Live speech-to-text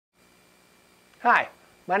Hi,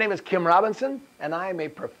 my name is Kim Robinson, and I am a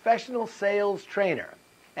professional sales trainer.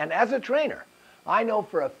 And as a trainer, I know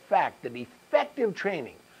for a fact that effective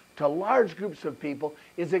training to large groups of people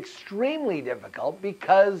is extremely difficult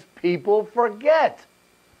because people forget.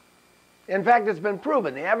 In fact, it's been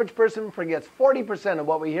proven the average person forgets 40% of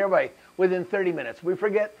what we hear within 30 minutes. We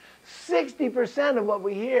forget 60% of what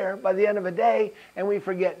we hear by the end of a day, and we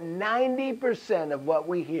forget 90% of what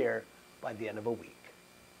we hear by the end of a week.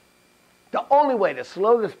 The only way to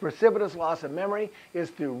slow this precipitous loss of memory is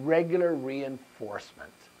through regular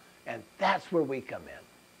reinforcement. And that's where we come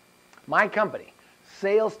in. My company,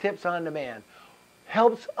 Sales Tips on Demand,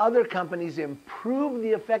 helps other companies improve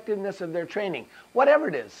the effectiveness of their training. Whatever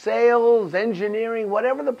it is, sales, engineering,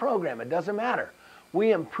 whatever the program, it doesn't matter.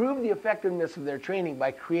 We improve the effectiveness of their training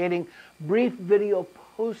by creating brief video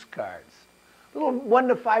postcards, little 1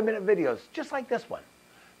 to 5 minute videos, just like this one,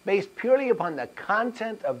 based purely upon the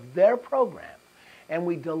content of their program. And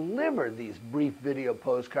we deliver these brief video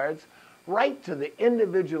postcards right to the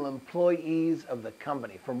individual employees of the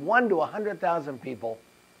company, from 1 to 100,000 people,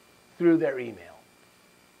 through their email.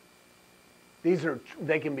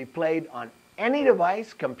 They can be played on any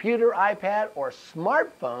device, computer, iPad, or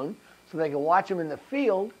smartphone, so they can watch them in the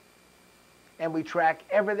field, and we track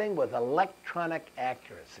everything with electronic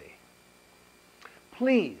accuracy.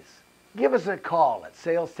 Please give us a call at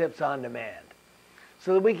Sales Tips on Demand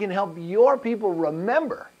so that we can help your people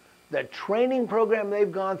remember the training program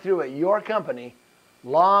they've gone through at your company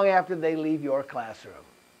long after they leave your classroom.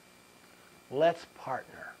 Let's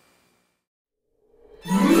partner.